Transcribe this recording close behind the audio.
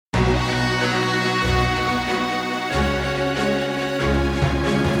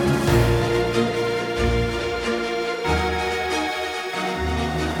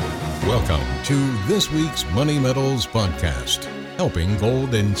to this week's Money Metals podcast, helping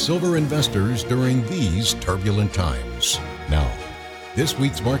gold and silver investors during these turbulent times. Now, this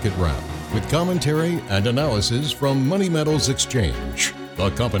week's market wrap with commentary and analysis from Money Metals Exchange, the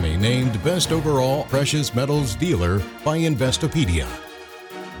company named Best Overall Precious Metals Dealer by Investopedia.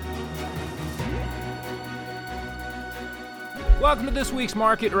 Welcome to this week's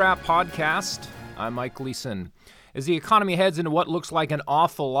Market Wrap podcast. I'm Mike Gleason. As the economy heads into what looks like an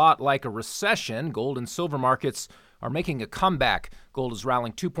awful lot like a recession, gold and silver markets are making a comeback. Gold is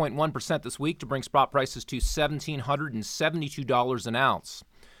rallying 2.1% this week to bring spot prices to $1,772 an ounce.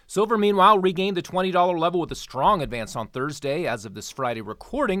 Silver, meanwhile, regained the $20 level with a strong advance on Thursday. As of this Friday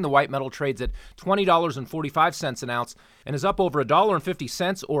recording, the white metal trades at $20.45 an ounce and is up over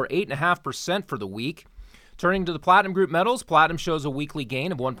 $1.50 or 8.5% for the week. Turning to the platinum group metals, platinum shows a weekly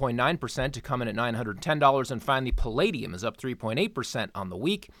gain of 1.9% to come in at $910, and finally palladium is up 3.8% on the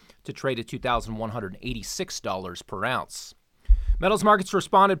week to trade at $2,186 per ounce. Metals markets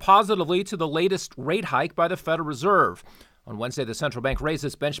responded positively to the latest rate hike by the Federal Reserve. On Wednesday, the central bank raised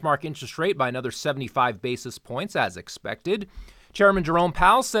its benchmark interest rate by another 75 basis points as expected. Chairman Jerome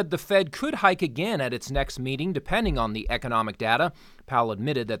Powell said the Fed could hike again at its next meeting, depending on the economic data. Powell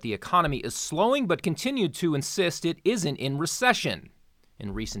admitted that the economy is slowing, but continued to insist it isn't in recession.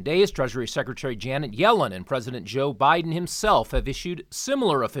 In recent days, Treasury Secretary Janet Yellen and President Joe Biden himself have issued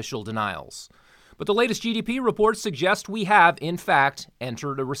similar official denials. But the latest GDP reports suggest we have, in fact,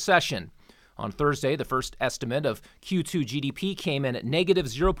 entered a recession. On Thursday, the first estimate of Q2 GDP came in at negative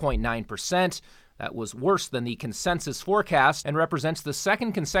 0.9%. That was worse than the consensus forecast and represents the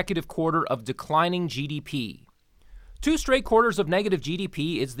second consecutive quarter of declining GDP. 2 straight quarters of negative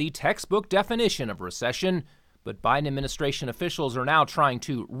GDP is the textbook definition of recession, but Biden administration officials are now trying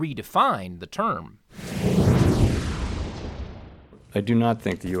to redefine the term. I do not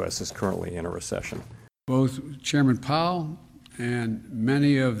think the U.S. is currently in a recession. Both Chairman Powell and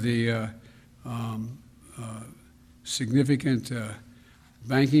many of the significant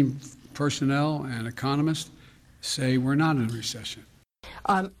banking personnel and economists say we're not in a recession.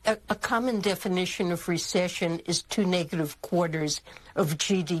 A common definition of recession is 2 negative quarters of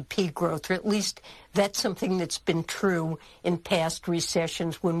GDP growth, or at least that's something that's been true in past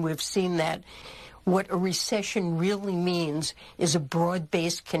recessions when we've seen that. What a recession really means is a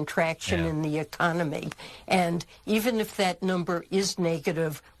broad-based contraction in the economy. And even if that number is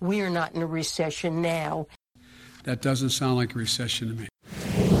negative, we are not in a recession now. That doesn't sound like a recession to me.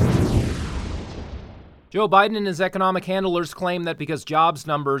 Joe Biden and his economic handlers claim that because jobs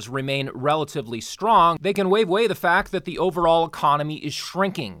numbers remain relatively strong, they can wave away the fact that the overall economy is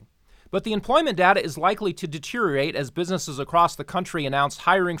shrinking. But the employment data is likely to deteriorate as businesses across the country announce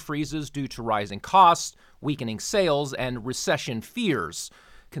hiring freezes due to rising costs, weakening sales, and recession fears.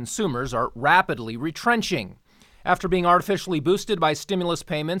 Consumers are rapidly retrenching. After being artificially boosted by stimulus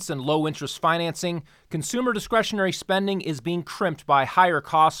payments and low-interest financing, consumer discretionary spending is being crimped by higher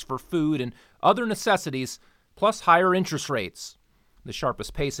costs for food and other necessities, plus higher interest rates. The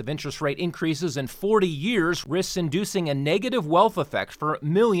sharpest pace of interest rate increases in 40 years risks inducing a negative wealth effect for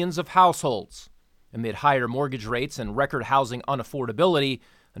millions of households. Amid higher mortgage rates and record housing unaffordability,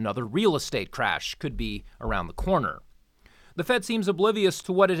 another real estate crash could be around the corner. The Fed seems oblivious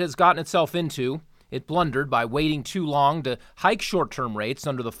to what it has gotten itself into. It blundered by waiting too long to hike short-term rates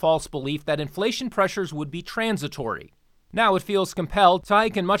under the false belief that inflation pressures would be transitory. Now it feels compelled to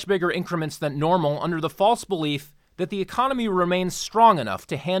hike in much bigger increments than normal under the false belief that the economy remains strong enough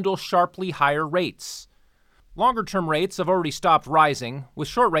to handle sharply higher rates. Longer-term rates have already stopped rising, with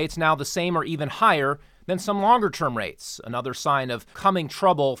short rates now the same or even higher than some longer-term rates, another sign of coming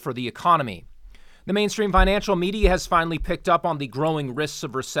trouble for the economy. The mainstream financial media has finally picked up on the growing risks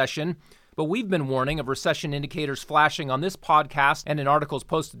of recession, but we've been warning of recession indicators flashing on this podcast and in articles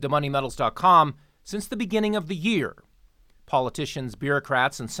posted to moneymetals.com since the beginning of the year. Politicians,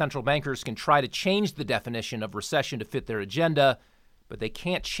 bureaucrats, and central bankers can try to change the definition of recession to fit their agenda, but they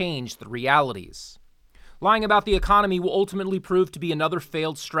can't change the realities. Lying about the economy will ultimately prove to be another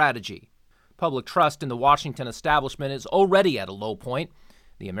failed strategy. Public trust in the Washington establishment is already at a low point.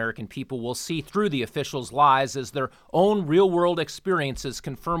 The American people will see through the officials' lies as their own real-world experiences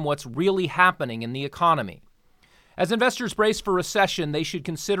confirm what's really happening in the economy. As investors brace for recession, they should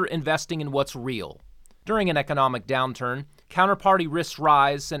consider investing in what's real. During an economic downturn, counterparty risks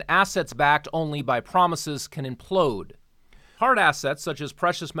rise and assets backed only by promises can implode. Hard assets such as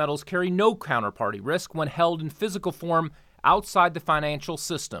precious metals carry no counterparty risk when held in physical form outside the financial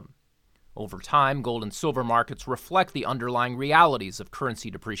system. Over time, gold and silver markets reflect the underlying realities of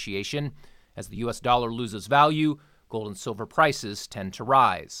currency depreciation. As the U.S. dollar loses value, gold and silver prices tend to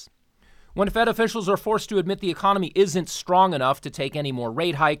rise. When Fed officials are forced to admit the economy isn't strong enough to take any more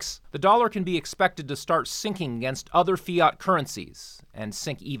rate hikes, the dollar can be expected to start sinking against other fiat currencies and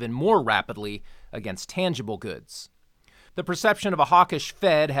sink even more rapidly against tangible goods. The perception of a hawkish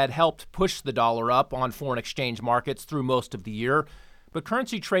Fed had helped push the dollar up on foreign exchange markets through most of the year, but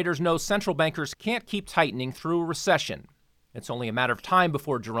currency traders know central bankers can't keep tightening through a recession. It's only a matter of time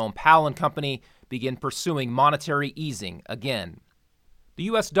before Jerome Powell and company begin pursuing monetary easing again. The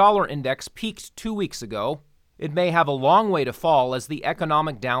U.S. dollar index peaked 2 weeks ago. It may have a long way to fall as the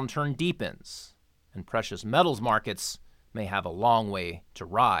economic downturn deepens, and precious metals markets may have a long way to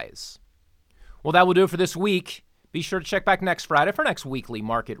rise. Well, that will do it for this week. Be sure to check back next Friday for our next weekly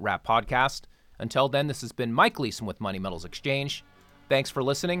Market Wrap podcast. Until then, this has been Mike Leeson with Money Metals Exchange. Thanks for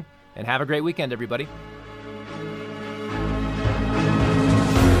listening, and have a great weekend, everybody.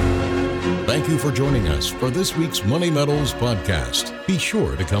 Thank you for joining us for this week's Money Metals podcast. Be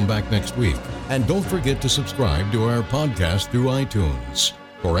sure to come back next week. And don't forget to subscribe to our podcast through iTunes.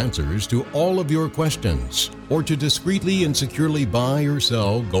 For answers to all of your questions, or to discreetly and securely buy or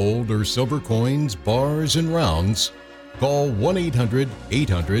sell gold or silver coins, bars, and rounds, call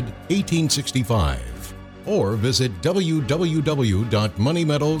 1-800-800-1865 or visit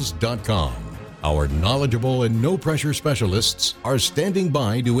www.moneymetals.com. Our knowledgeable and no-pressure specialists are standing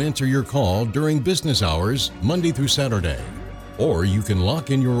by to answer your call during business hours, Monday through Saturday. Or you can lock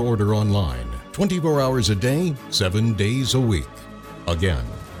in your order online, 24 hours a day, 7 days a week. Again,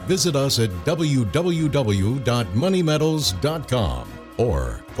 visit us at www.moneymetals.com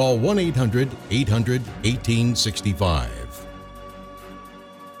or call 1-800-800-1865.